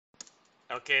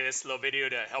Okay, this little video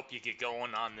to help you get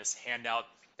going on this handout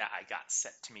that I got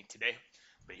sent to me today.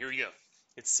 But here we go.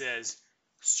 It says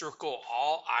circle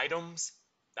all items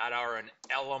that are an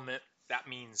element. That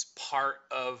means part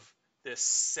of this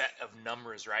set of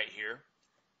numbers right here.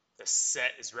 The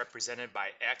set is represented by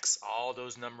X. All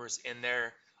those numbers in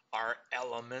there are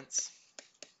elements.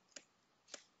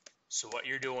 So what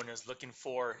you're doing is looking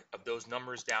for of those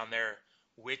numbers down there,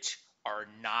 which are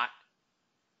not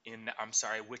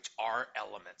which are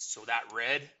elements. So that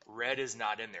red is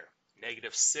not in there.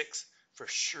 -6 for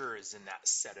sure is in that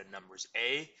set of numbers.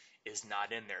 A is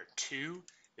not in there. 2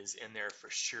 is in there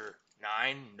for sure.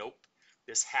 9, nope.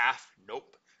 This half,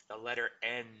 nope. The letter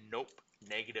N, nope.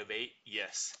 -8,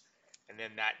 yes. And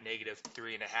then that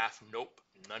 -3.5, nope.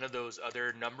 None of those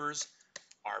other numbers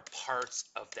are parts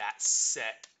of that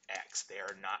set X. They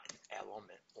are not an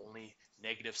element. Only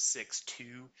 -6,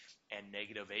 2, and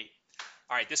 -8.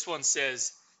 All right, this one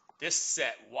says this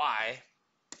set Y,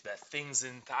 the things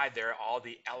inside there, all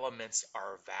the elements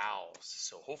are vowels.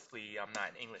 So hopefully I'm not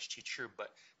an English teacher, but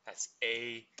that's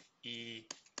A, E,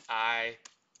 I,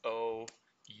 O,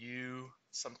 U,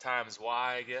 sometimes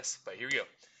Y, I guess. But here we go.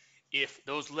 If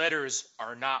those letters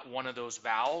are not one of those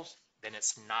vowels, then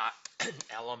it's not an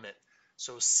element.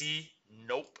 So C,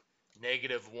 nope.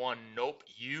 -1, nope.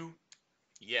 U,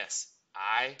 yes.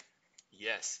 I,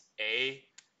 yes. A,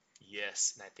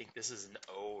 yes. And I think this is an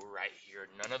O right here.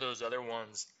 None of those other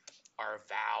ones are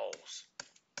vowels.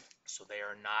 So they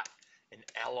are not an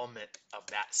element of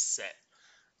that set.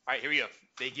 All right, here we go.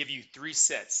 They give you 3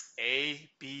 sets, A,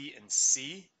 B, and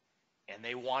C, and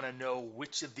they want to know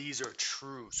which of these are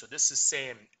true. So this is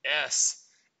saying S.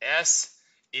 S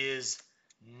is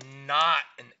not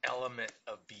an element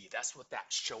of B. That's what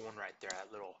that's showing right there.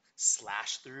 That little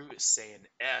slash through is saying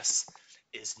S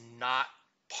is not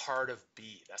part of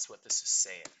B. That's what this is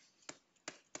saying.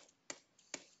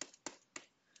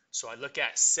 So I look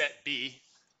at set B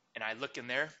and I look in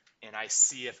there and I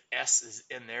see if S is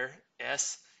in there.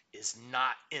 S is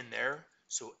not in there.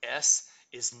 So S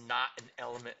is not an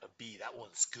element of B. That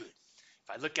one's good. If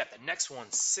I look at the next one,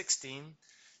 16,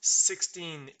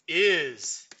 16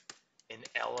 is an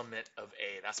element of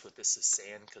A. That's what this is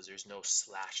saying because there's no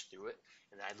slash through it.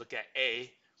 And I look at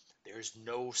A, there's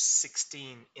no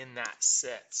 16 in that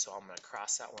set. So I'm going to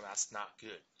cross that one. That's not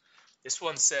good. This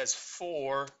one says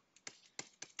 4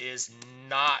 is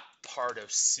not part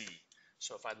of C.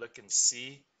 So if I look in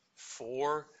C,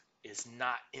 4 is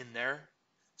not in there.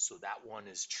 So that one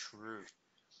is true.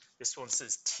 This one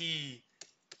says T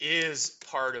is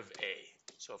part of A.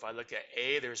 So if I look at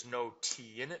A, there's no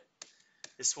T in it.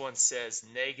 This one says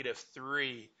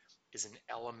 -3 is an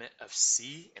element of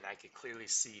C, and I can clearly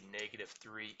see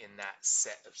 -3 in that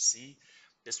set of C.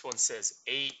 This one says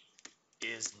 8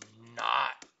 is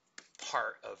not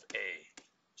part of A.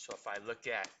 So if I look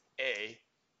at A,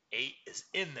 8 is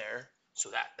in there, so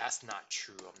that's not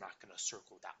true. I'm not going to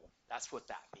circle that one. That's what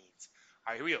that means.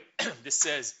 All right, here we go. This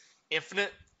says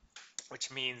infinite,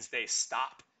 which means they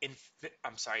stop.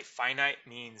 Finite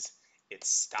means it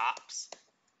stops.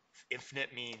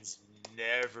 Infinite means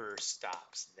never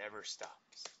stops, never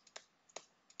stops.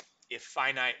 If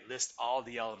finite, list all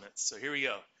the elements. So here we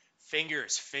go.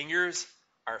 Fingers. Fingers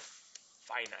are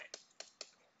finite.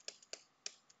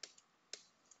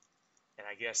 And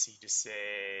I guess you just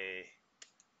say,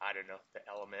 I don't know, the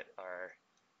element are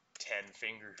 10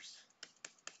 fingers.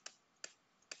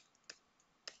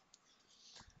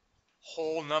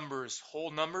 Whole numbers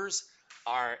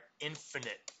are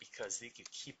infinite because they could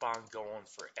keep on going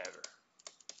forever.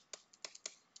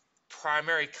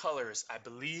 Primary colors, I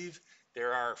believe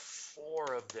there are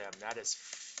 4 of them. That is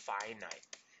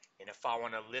finite. And if I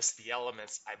want to list the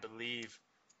elements, I believe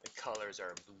the colors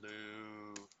are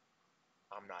blue,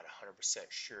 I'm not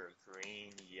 100% sure,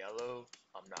 green, yellow,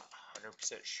 I'm not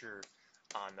 100% sure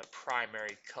on the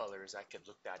primary colors. I could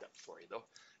look that up for you though.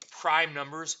 Prime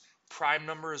numbers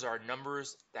are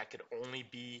numbers that could only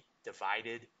be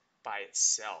divided by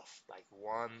itself. Like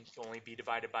 1 can only be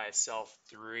divided by itself,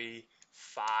 3,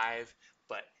 5,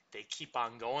 but they keep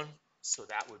on going, so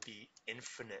that would be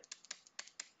infinite.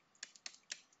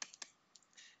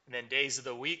 And then days of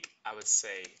the week, I would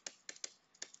say,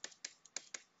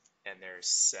 and there's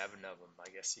 7 of them. I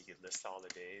guess you could list all the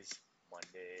days.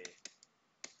 Monday,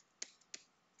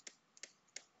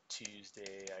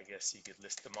 Tuesday, I guess you could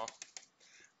list them all.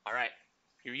 All right,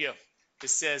 here we go.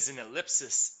 This says an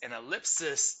ellipsis. An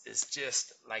ellipsis is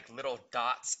just like little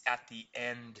dots at the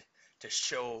end to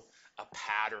show a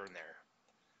pattern there.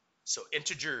 So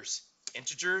integers,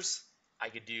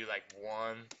 I could do like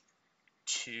 1,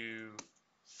 2,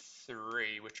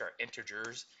 3, which are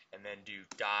integers, and then do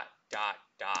dot, dot,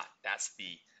 dot. That's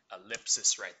the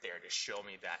ellipsis right there to show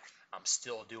me that I'm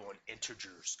still doing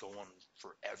integers going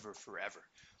forever.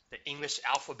 The English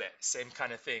alphabet, same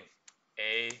kind of thing.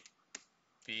 A,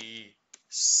 B,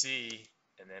 C,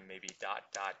 and then maybe dot,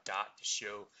 dot, dot to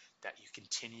show that you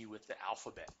continue with the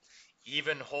alphabet.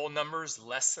 Even whole numbers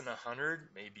less than 100,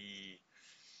 maybe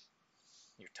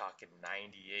you're talking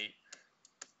 98,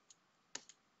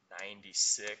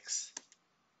 96,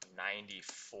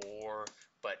 94,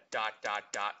 but dot, dot,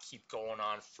 dot, keep going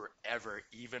on forever.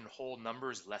 Even whole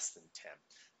numbers less than 10.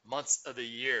 Months of the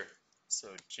year, so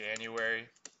January,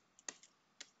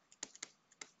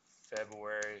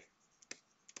 February,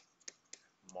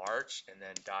 March, and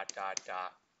then dot, dot,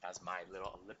 dot as my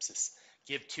little ellipsis.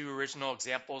 Give 2 original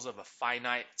examples of a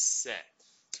finite set.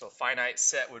 So a finite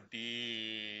set would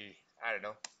be, I don't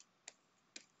know,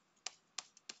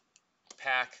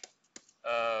 pack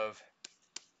of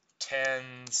 10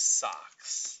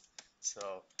 socks.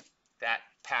 So that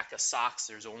pack of socks,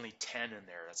 there's only 10 in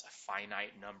there. That's a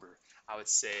finite number. I would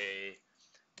say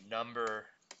number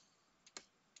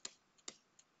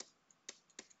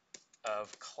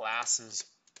of classes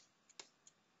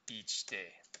each day.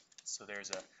 So there's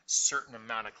a certain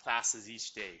amount of classes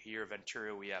each day. Here at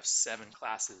Ventura, we have 7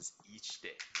 classes each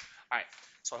day. All right,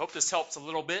 so I hope this helps a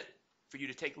little bit for you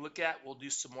to take a look at. We'll do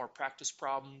some more practice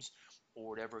problems or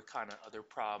whatever kind of other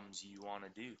problems you want to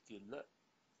do. Good luck.